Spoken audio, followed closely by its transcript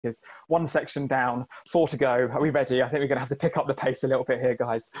is one section down, 4 to go. Are we ready? I think we're going to have to pick up the pace a little bit here,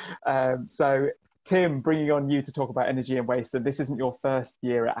 guys. So Tim, bringing on you to talk about energy and waste, and this isn't your first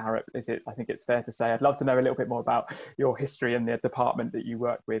year at Arup, is it? I think it's fair to say. I'd love to know a little bit more about your history and the department that you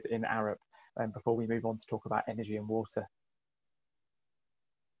work with in Arup before we move on to talk about energy and water.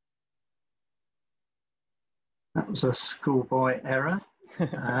 That was a schoolboy error.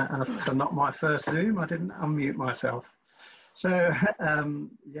 For not my first Zoom, I didn't unmute myself. So,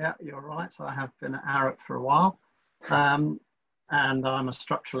 yeah, you're right. I have been at Arup for a while. And I'm a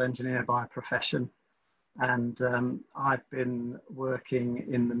structural engineer by profession. And I've been working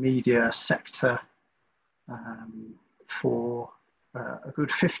in the media sector for a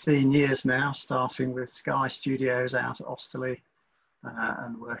good 15 years now, starting with Sky Studios out at Osterley,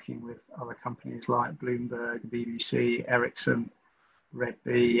 and working with other companies like Bloomberg, BBC, Ericsson, Red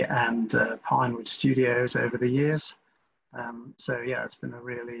Bee, and Pinewood Studios over the years. So yeah, it's been a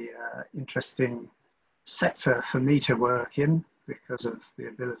really interesting sector for me to work in because of the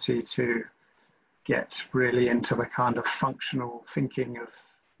ability to get really into the kind of functional thinking of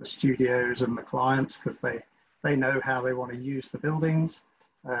the studios and the clients, because they know how they want to use the buildings.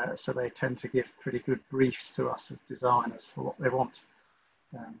 So they tend to give pretty good briefs to us as designers for what they want.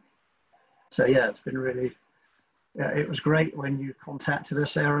 So yeah, it's been really, it was great when you contacted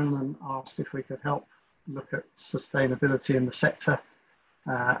us, Aaron, and asked if we could help look at sustainability in the sector.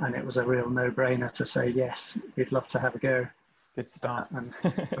 And it was a real no-brainer to say, yes, we'd love to have a go. Good start. And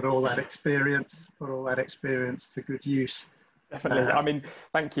put all that experience to good use. Definitely. I mean,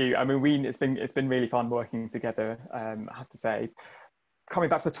 thank you. I mean, it's been really fun working together, I have to say. Coming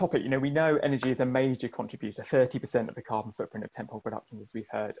back to the topic, we know energy is a major contributor, 30% of the carbon footprint of tentpole productions, as we've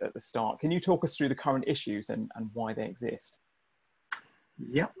heard at the start. Can you talk us through the current issues and why they exist?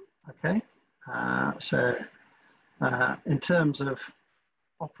 Yep. Okay. So in terms of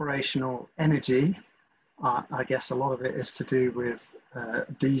operational energy, I guess a lot of it is to do with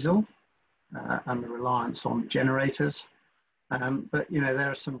diesel and the reliance on generators. But,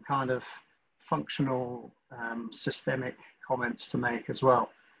 there are some kind of functional systemic comments to make as well.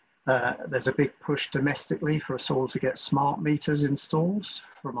 There's a big push domestically for us all to get smart meters installed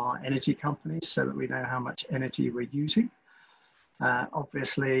from our energy companies so that we know how much energy we're using.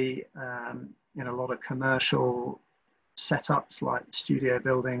 Obviously, in a lot of commercial setups like studio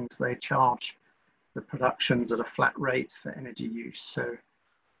buildings, they charge the productions at a flat rate for energy use. So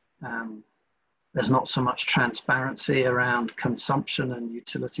there's not so much transparency around consumption and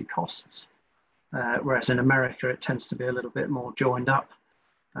utility costs. Whereas in America, it tends to be a little bit more joined up.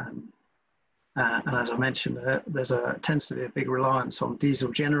 And as I mentioned, tends to be a big reliance on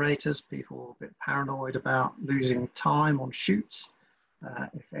diesel generators. People are a bit paranoid about losing time on shoots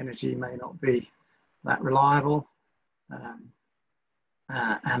if energy may not be that reliable.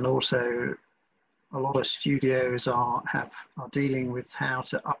 And also, a lot of studios are dealing with how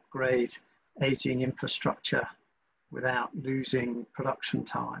to upgrade aging infrastructure without losing production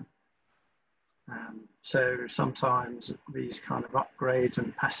time. So sometimes these kind of upgrades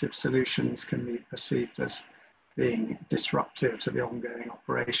and passive solutions can be perceived as being disruptive to the ongoing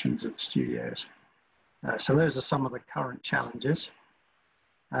operations of the studios. So those are some of the current challenges.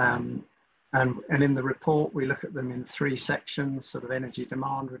 And in the report, we look at them in 3 sections: sort of energy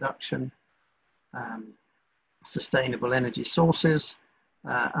demand reduction, sustainable energy sources,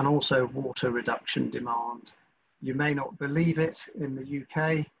 and also water reduction demand. You may not believe it, in the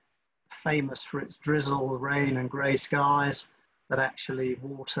UK, famous for its drizzle, rain and grey skies, that actually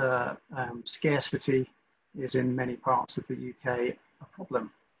water scarcity is in many parts of the UK a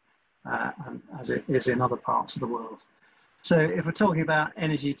problem, and as it is in other parts of the world. So if we're talking about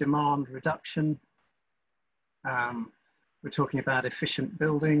energy demand reduction, we're talking about efficient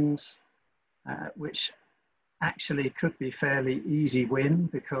buildings, which actually could be fairly easy win,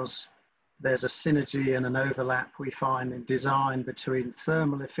 because there's a synergy and an overlap we find in design between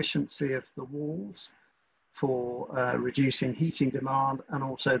thermal efficiency of the walls for reducing heating demand, and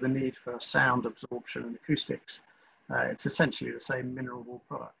also the need for sound absorption and acoustics. It's essentially the same mineral wool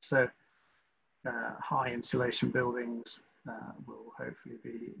product. So high insulation buildings will hopefully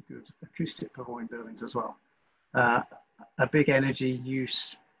be good acoustic performing buildings as well. A big energy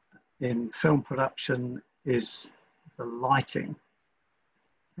use in film production is the lighting.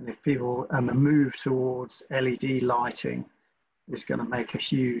 And the move towards LED lighting is going to make a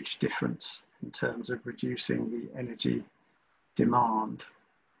huge difference in terms of reducing the energy demand.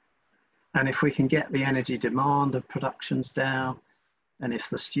 And if we can get the energy demand of productions down, and if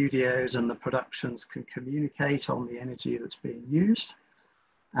the studios and the productions can communicate on the energy that's being used,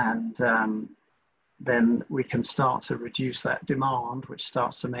 and then we can start to reduce that demand, which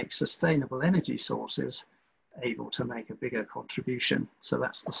starts to make sustainable energy sources able to make a bigger contribution. So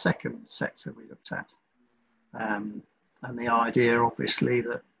that's the second sector we looked at. And the idea, obviously,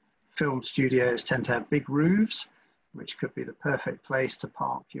 that film studios tend to have big roofs, which could be the perfect place to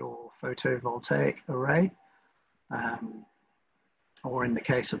park your photovoltaic array. Or in the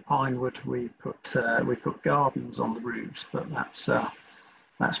case of Pinewood, we put gardens on the roofs, but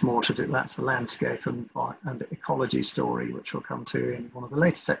that's more to do. That's a landscape and ecology story, which we'll come to in one of the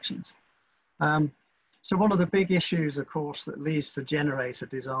later sections. So one of the big issues, of course, that leads to generator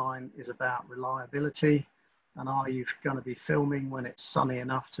design is about reliability. And are you going to be filming when it's sunny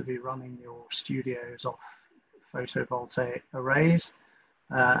enough to be running your studios off photovoltaic arrays?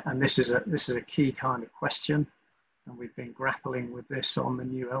 And this is a key kind of question. And we've been grappling with this on the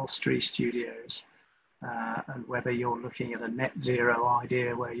new Elstree studios. And whether you're looking at a net zero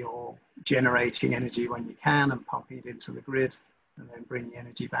idea where you're generating energy when you can and pumping it into the grid and then bringing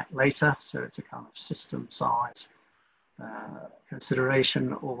energy back later. So it's a kind of system size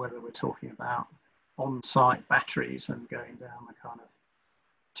consideration, or whether we're talking about on-site batteries and going down the kind of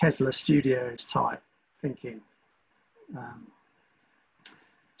Tesla Studios type thinking.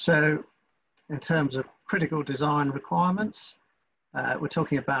 So in terms of critical design requirements, we're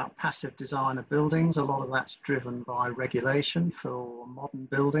talking about passive design of buildings. A lot of that's driven by regulation. For modern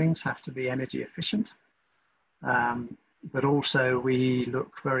buildings have to be energy efficient. But also we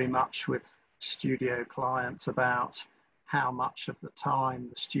look very much with studio clients about how much of the time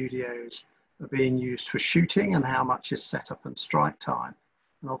the studios are being used for shooting and how much is setup and strike time.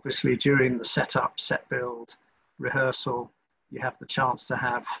 And obviously during the setup, set build, rehearsal, you have the chance to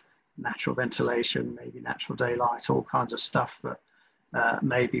have natural ventilation, maybe natural daylight, all kinds of stuff that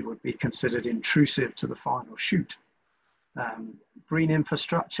maybe would be considered intrusive to the final shoot. Green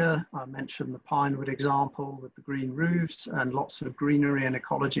infrastructure, I mentioned the Pinewood example with the green roofs and lots of greenery and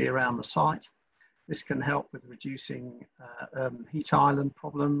ecology around the site. This can help with reducing urban heat island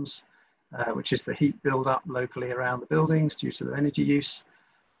problems, which is the heat build-up locally around the buildings due to their energy use.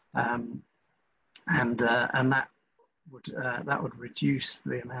 And that would reduce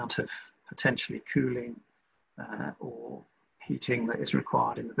the amount of potentially cooling or heating that is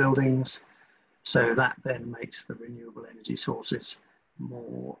required in the buildings. So that then makes the renewable energy sources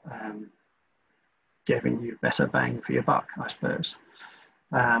more, giving you better bang for your buck, I suppose.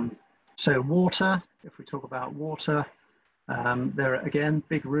 So water, if we talk about water, there are again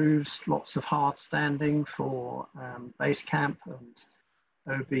big roofs, lots of hard standing for base camp and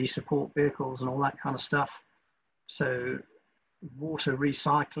OB support vehicles and all that kind of stuff. So water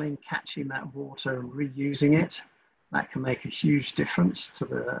recycling, catching that water and reusing it, that can make a huge difference to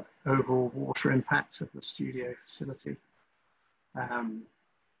the overall water impact of the studio facility. And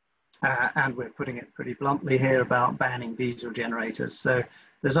we're putting it pretty bluntly here about banning diesel generators. So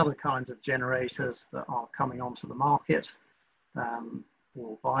there's other kinds of generators that are coming onto the market,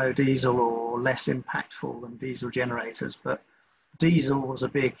 or biodiesel, or less impactful than diesel generators. But diesel was a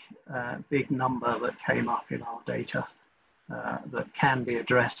big number that came up in our data that can be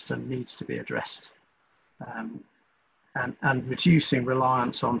addressed and needs to be addressed. And reducing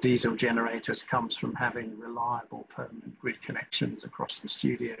reliance on diesel generators comes from having reliable permanent grid connections across the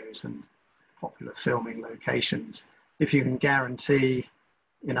studios and popular filming locations. If you can guarantee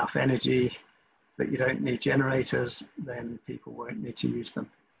enough energy that you don't need generators, then people won't need to use them.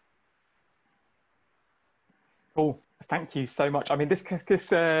 Cool. Thank you so much. I mean, this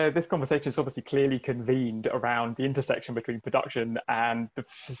conversation is obviously clearly convened around the intersection between production and the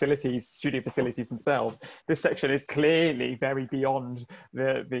facilities, studio facilities themselves. This section is clearly very beyond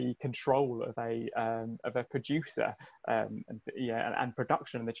the control of a producer and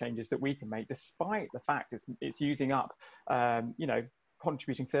production and the changes that we can make, despite the fact it's using up,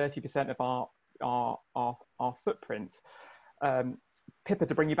 contributing 30% of our footprint. Pippa,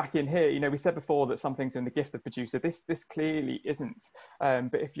 to bring you back in here, we said before that some things are in the gift of the producer. This clearly isn't.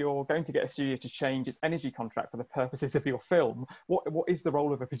 But if you're going to get a studio to change its energy contract for the purposes of your film, what is the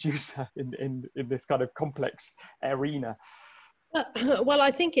role of a producer in this kind of complex arena? Well,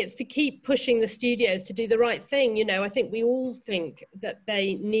 I think it's to keep pushing the studios to do the right thing. I think we all think that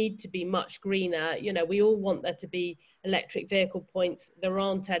they need to be much greener. We all want there to be electric vehicle points. There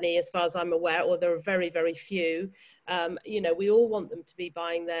aren't any, as far as I'm aware, or there are very, very few. We all want them to be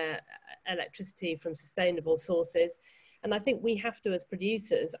buying their electricity from sustainable sources. And I think we have to, as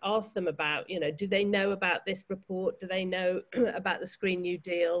producers, ask them about, do they know about this report? Do they know about the Green New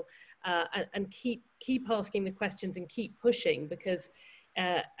Deal? And keep asking the questions and keep pushing, because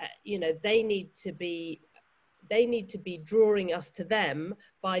they need to be They need to be drawing us to them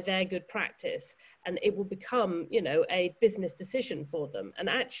by their good practice, and it will become, you know, a business decision for them. And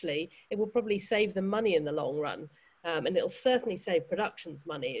actually, it will probably save them money in the long run. And it'll certainly save productions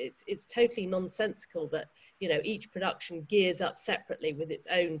money. It's totally nonsensical that, you know, each production gears up separately with its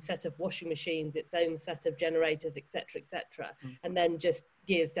own set of washing machines, its own set of generators, etc., and then just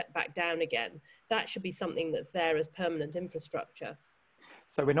gears back down again. That should be something that's there as permanent infrastructure.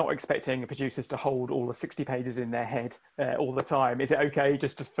 So we're not expecting producers to hold all the 60 pages in their head all the time. Is it okay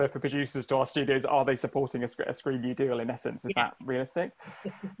just for producers to our studios, are they supporting a Screen New Deal in essence? Is that realistic?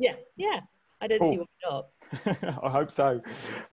 Yeah. I don't see why not. I hope so.